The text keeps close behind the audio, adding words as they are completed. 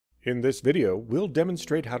In this video, we'll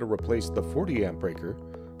demonstrate how to replace the 40 amp breaker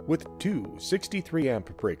with two 63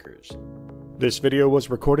 amp breakers. This video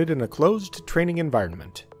was recorded in a closed training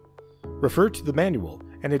environment. Refer to the manual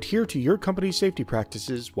and adhere to your company's safety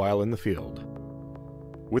practices while in the field.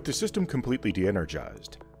 With the system completely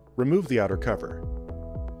de-energized, remove the outer cover.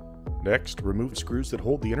 Next, remove screws that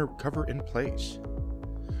hold the inner cover in place.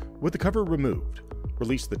 With the cover removed,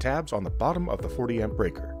 release the tabs on the bottom of the 40 amp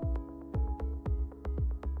breaker.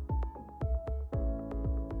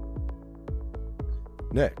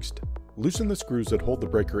 Next, loosen the screws that hold the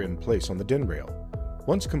breaker in place on the DIN rail.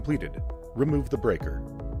 Once completed, remove the breaker.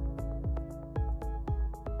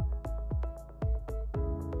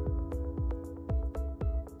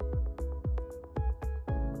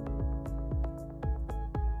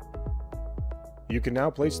 You can now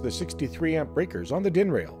place the 63 amp breakers on the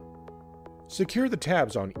DIN rail. Secure the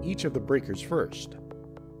tabs on each of the breakers first.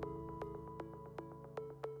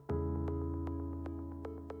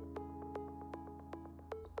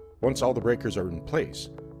 Once all the breakers are in place,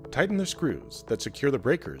 tighten the screws that secure the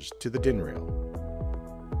breakers to the DIN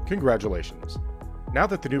rail. Congratulations! Now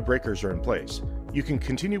that the new breakers are in place, you can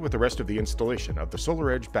continue with the rest of the installation of the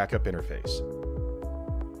SolarEdge Backup Interface.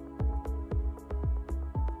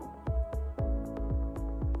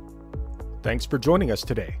 Thanks for joining us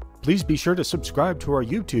today. Please be sure to subscribe to our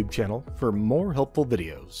YouTube channel for more helpful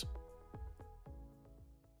videos.